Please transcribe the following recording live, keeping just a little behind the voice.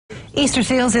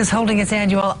Easterseals is holding its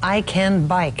annual iCan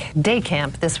Bike Day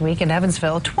Camp this week in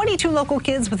Evansville. 22 local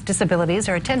kids with disabilities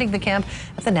are attending the camp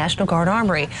at the National Guard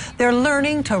Armory. They're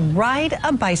learning to ride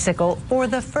a bicycle for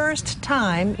the first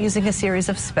time using a series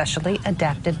of specially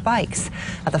adapted bikes.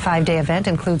 The 5-day event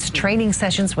includes training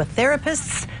sessions with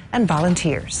therapists and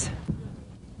volunteers.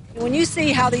 When you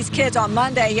see how these kids on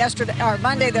Monday,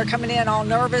 they're coming in all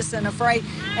nervous and afraid,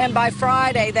 and by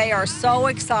Friday they are so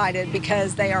excited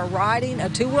because they are riding a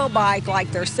two-wheel bike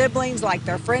like their siblings, like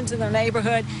their friends in their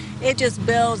neighborhood. It just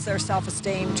builds their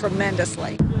self-esteem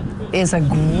tremendously. It is a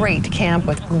great camp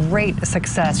with great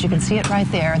success. You can see it right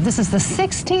there. This is the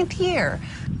 16th year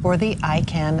for the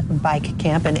iCan Bike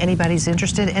Camp, and anybody's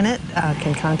interested in it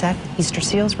can contact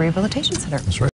Easterseals Rehabilitation Center. That's right.